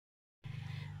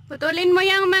Putulin mo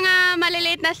yung mga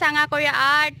maliliit na sanga, Kuya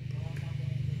Art.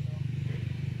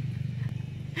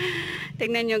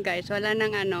 Tingnan nyo guys, wala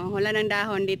nang wala nang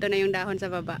dahon. Dito na yung dahon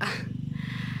sa baba.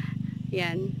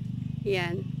 Yan.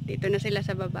 Yan. Dito na sila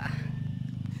sa baba.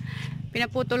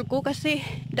 Pinaputol ko kasi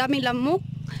daming lamok.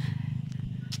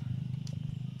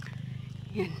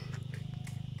 Yan.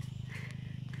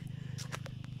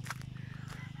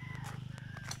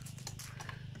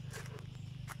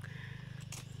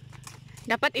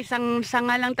 Dapat isang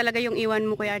sanga lang talaga yung iwan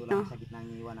mo, Kuya Art, no? Sa gitna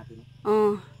ng iwan natin.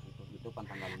 Oo. Ito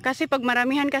pantanggalin. Kasi pag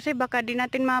maramihan kasi baka di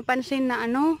natin mapansin na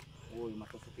Uy,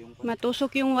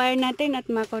 matusok yung wire natin at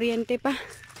makuryente pa.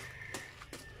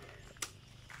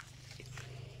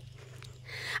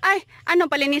 Ay,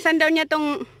 palinisan daw niya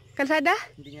tong kalsada?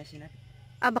 Hindi niya sinat.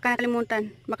 Baka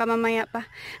nakalimutan. Baka mamaya pa.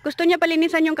 Gusto niya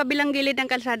palinisan yung kabilang gilid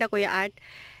ng kalsada, Kuya Art.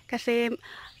 Kasi,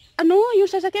 yung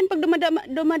sasakyan pag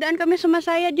dumadaan kami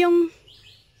sumasayad yung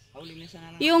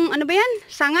yung ba yan?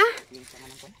 Sanga? Yung sanga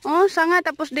ng kwan? Oh, sanga.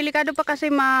 Tapos delikado pa kasi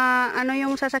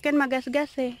yung sasakyan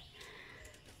magasgas eh.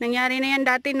 Nangyari na yan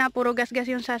dati na puro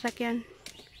gasgas yung sasakyan.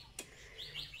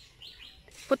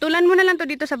 Putulan mo na lang to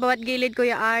dito sa bawat gilid,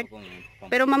 Kuya Art.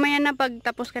 Pero mamaya na pag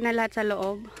tapos ka na lahat sa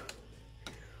loob.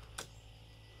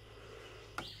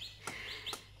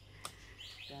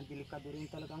 Kaya delikado rin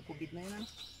talaga ang COVID na yan.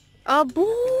 Abo!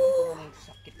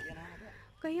 Sakit yan.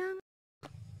 Kaya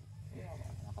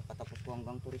nakapatapos ko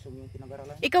hanggang tourism yung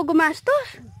pinag-aralan. ikaw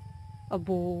gumastos?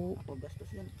 Abo. Ako gastos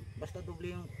yan. Basta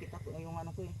doble yung kita ko, yung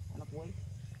anak ko eh.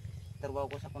 Trabaho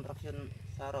ko sa construction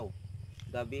sa araw.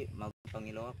 Gabi,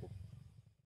 magpangilaw ako.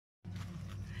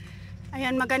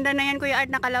 Ayan, maganda na yan, Kuya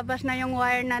Art. Nakalabas na yung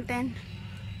wire natin.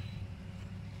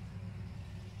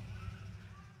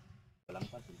 Walang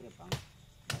pa, siyempre, pang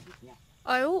nabit niya.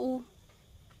 Ay, oo.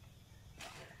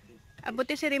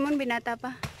 Abuti si Rimon, binata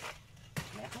pa.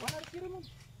 May asawa na rin si Ramon.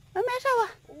 May asawa?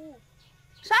 Oo.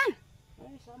 Saan?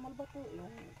 Ay, sa Malbato.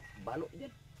 Yung balo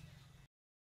dyan.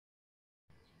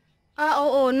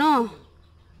 Oo, no.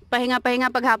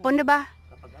 Pahinga-pahinga paghapon, di ba?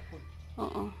 Kapag hapon.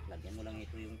 Oo. Lagyan mo lang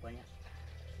ito yung kanya.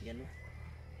 Yan mo.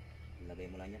 Lagay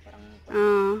mo lang niya parang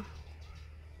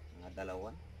mga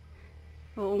dalawan.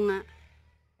 Oo nga.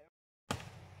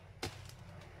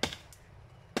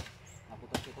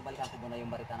 Maputos ito, balikan ko muna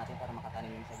yung barita natin para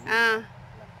makatanim yung sabi.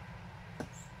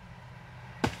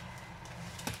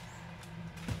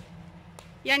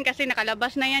 Yan kasi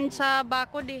nakalabas na yan sa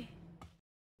bakod eh.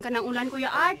 Kanang ulan, Kuya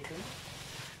Art.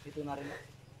 Ito na rin.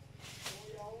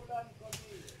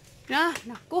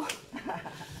 Naku.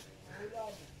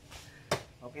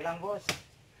 Okay lang, boss.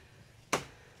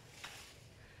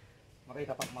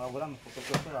 Kapag mga ulam,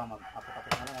 putol-putol,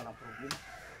 mag-apot-apot na lang, walang problema.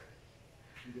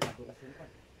 Hindi natulas yun pa.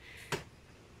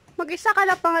 Mag-isa ka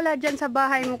lang pangala dyan sa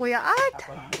bahay mo, Kuya Art.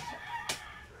 Ako lang isa.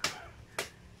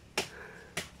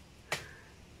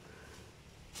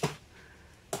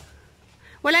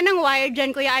 Wala nang wire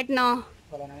dyan, Kuya Art, no?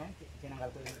 Wala naman, tinanggal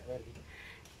ko yung wire dito.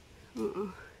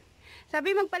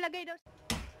 Sabi magpalagay daw.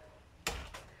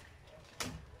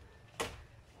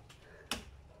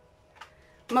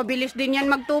 Mabilis din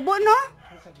yan magtubo, no?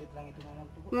 Saglit lang ito na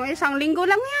magtubo. Mga isang linggo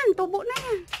lang yan, tubo na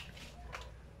yan.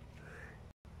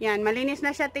 Yan, malinis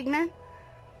na siya, tignan.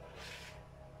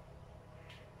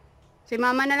 Si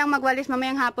mama na lang magwalis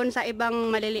mamayang hapon sa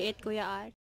ibang maliliit, Kuya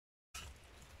Art.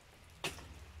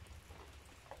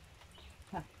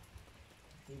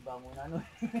 Iba mo na, no?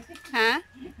 Ha?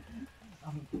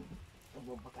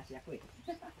 Tubo pa kasi ako eh.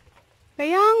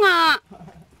 Kaya nga.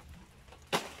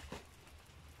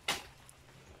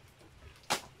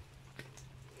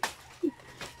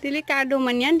 Delikado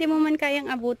man yan, di mo man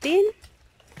kayang abutin.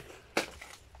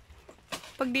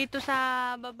 Pag dito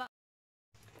sa baba.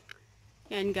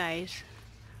 Yan guys.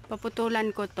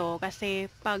 Paputulan ko to kasi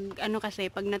pag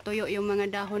pag natuyo yung mga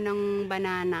dahon ng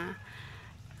banana,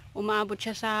 umaabot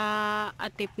siya sa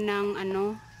atip ng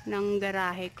ng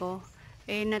garahe ko.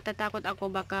 Eh natatakot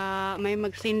ako baka may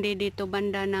magsindi dito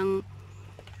banda ng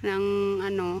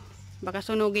baka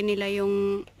sunugin nila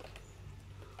yung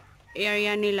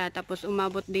area nila tapos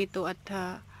umabot dito at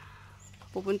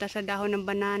pupunta sa dahon ng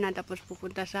banana tapos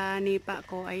pupunta sa nipa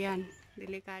ko. Ayan,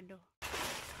 delikado.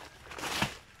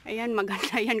 Ayan,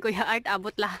 maganda yan, Kuya Art,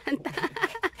 abot lahat.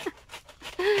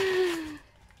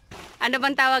 Ano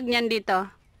bang tawag niyan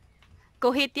dito?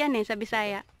 Kuhit yan sa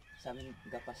Bisaya. Sa amin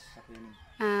gapas sa kunin.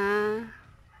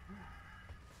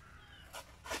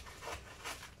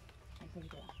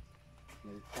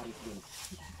 May tarik din.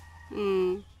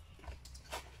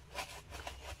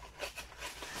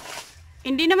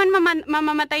 Hindi naman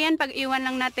mamamatayan pag iwan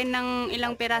lang natin ng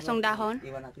ilang pirasong dahon.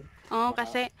 Iwan natin. Oh,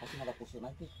 kasi Kasi nalapuso na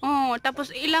ito. oh,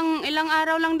 tapos ilang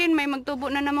araw lang din may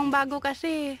magtubo na namang bago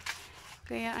kasi.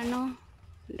 Kaya ano,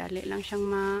 dali lang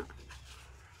siyang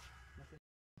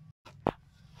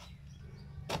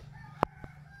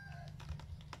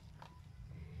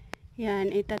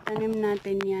Yan, itatanim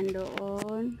natin yan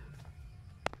doon.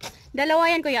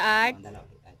 Dalawa yan, Kuya Art? Dalawa.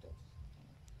 Ito.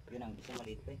 Yun ang isa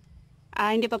maliit pa eh.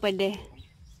 Ah, hindi pa pwede.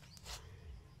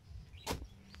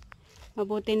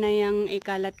 Mabuti na yung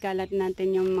ikalat-kalat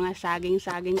natin yung mga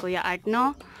saging-saging, Kuya Art,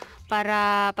 no?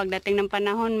 Para pagdating ng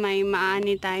panahon, may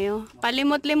maani tayo.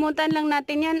 Palimot-limutan lang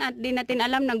natin yan at di natin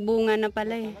alam, nagbunga na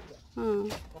pala eh.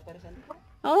 Kaparisan ito.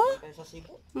 Oh? Kaya sa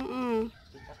Cebu.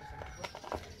 Kita ko sa Cebu.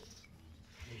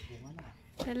 May bunga na.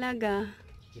 Talaga.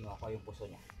 Kinuha ko yung puso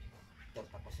niya.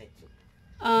 Torta ko sa ito.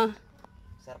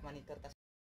 Sarap man yung torta.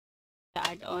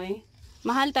 Art, oy.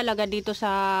 Mahal talaga dito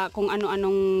sa kung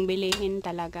ano-anong bilihin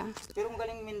talaga. Pero kung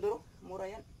galing Mindoro, mura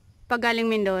yan. Pag galing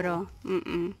Mindoro.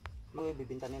 Yung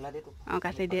bibinta nila dito. Oh,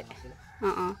 kasi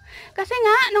Kasi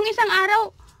nga, nung isang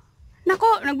araw,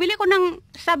 nako, nagbili ko ng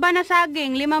saba na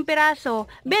saging, 5 piraso.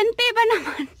 20 ba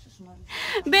naman?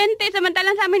 20,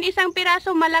 samantalang sa amin isang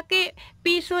piraso, malaki,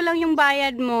 piso lang yung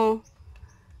bayad mo.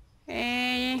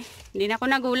 Hindi na ako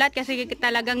nagulat kasi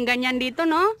talagang ganyan dito,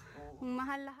 no?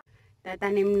 Mahal lahat.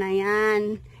 Tatanim na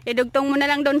yan. Idugtong mo na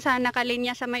lang doon sa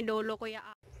nakalinya sa may dolo, Kuya.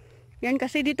 Yan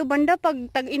kasi dito banda, pag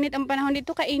tag-init ang panahon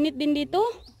dito, kainit din dito.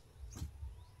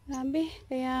 Grabe.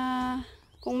 Kaya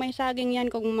kung may saging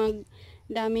yan, kung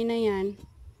magdami na yan,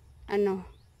 ano,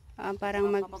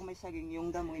 parang kapag may saging, yung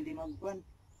damo hindi magbuwan.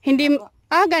 Hindi,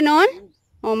 ganon?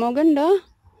 Oh, maganda.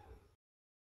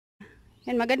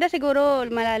 Yan, maganda siguro,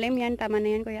 malalim yan. Tama na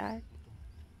yan, Kuya.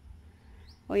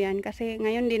 O yan, kasi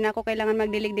ngayon din ako kailangan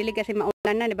magdilig-dilig kasi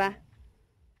maulan na, di ba?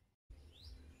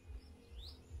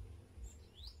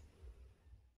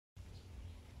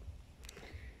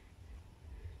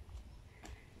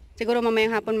 Siguro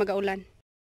mamayang hapon mag-aulan.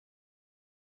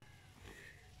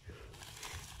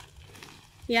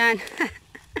 Yan.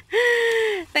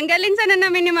 Tanggalin sana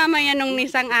namin ni Mama yan nung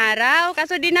isang araw.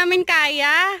 Kaso di namin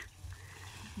kaya.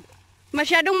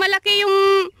 Masyadong malaki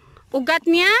yung ugat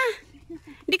niya.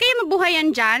 Hindi kayo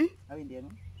mabuhayan dyan? Hindi ano?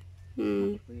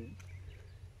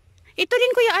 Ito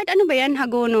din, Kuya Art. Ano ba yan?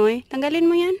 Hagonoy. Tanggalin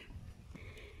mo yan.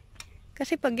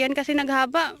 Kasi pag yan kasi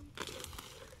naghaba.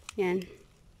 Yan.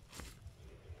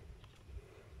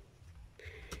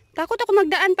 Takot ako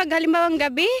magdaan pag halimbawang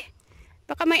gabi.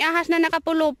 Baka may ahas na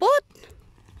nakapulupot.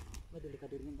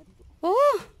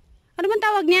 Oh, ano bang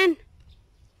tawag niyan?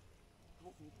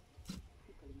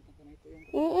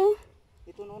 Oo.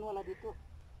 Ito noon wala dito.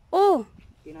 Oh.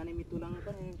 Tinanim ito lang ito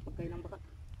yung pagkain ng baka.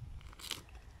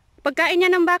 Pagkain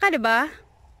niya ng baka, di ba?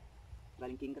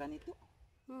 Galing kingkran ito.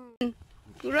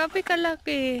 Grabe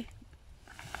kalaki.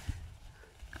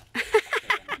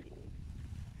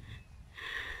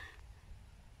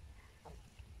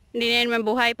 Hindi na yan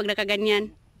mabuhay pag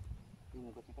nakaganyan. Yung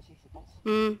ugat niya kasi sa taas.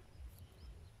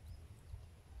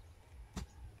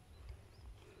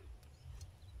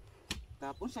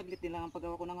 Tapos saglit din lang ang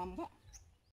paggawa ko ng hamba.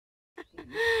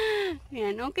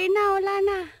 Yan, okay na, wala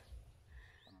na.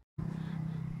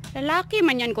 Lalaki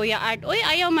man yan, Kuya Art. Uy,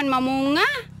 ayaw man mamunga.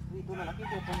 Ito lalaki,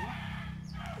 ito pa niya.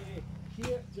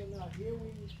 Here we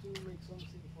need to make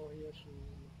something for here to...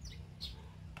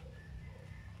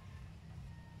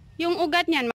 Yung ugat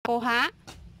niyan, makuha?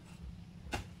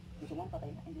 Gusto mo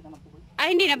patay na, hindi na magtuloy.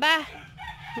 Hindi na ba?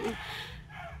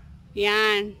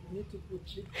 Yan. Need to put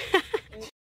it.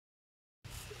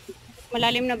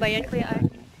 Malalim na ba yan, Kuya Art?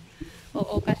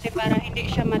 Oo, kasi para hindi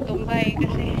siya matumbay.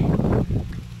 Kasi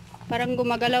parang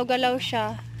gumagalaw-galaw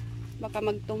siya. Baka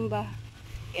magtumba.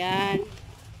 Yan.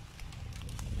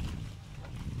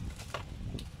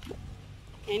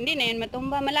 Hindi na yan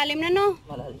matumba. Malalim na, no?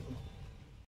 Malalim.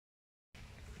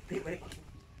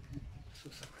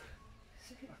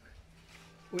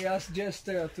 We asked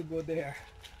Jester to go there.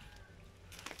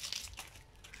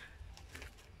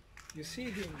 You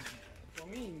see him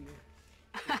coming.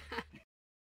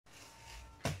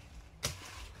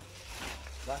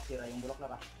 Ba, sira yung bulok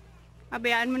na ba?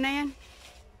 Abayaan mo na yan.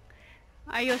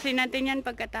 Ayusin natin yan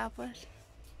pagkatapos.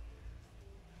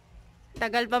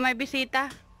 Tagal pa may bisita.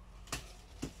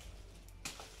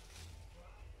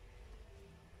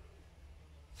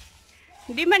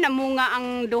 Hindi man namunga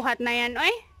ang duhat na yan,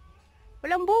 oy.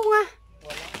 Walang bunga.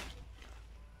 Wala.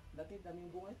 Dati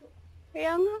daming bunga ito.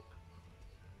 Kaya nga.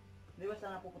 Di ba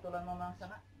sana puputulan mo mga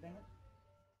sanga? Ganyan.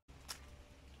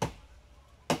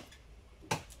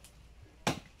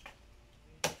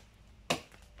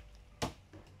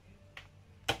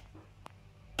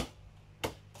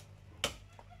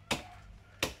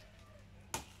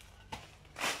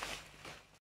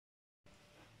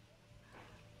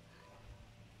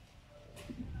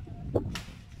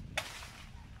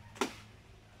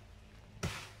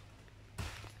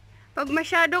 Pag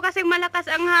masyado kasing malakas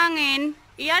ang hangin,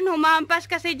 iyan, humampas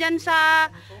kasi dyan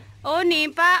sa oni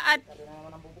pa at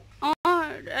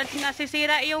at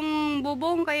nasisira yung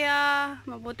bubong kaya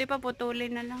mabuti pa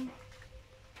putulin na lang.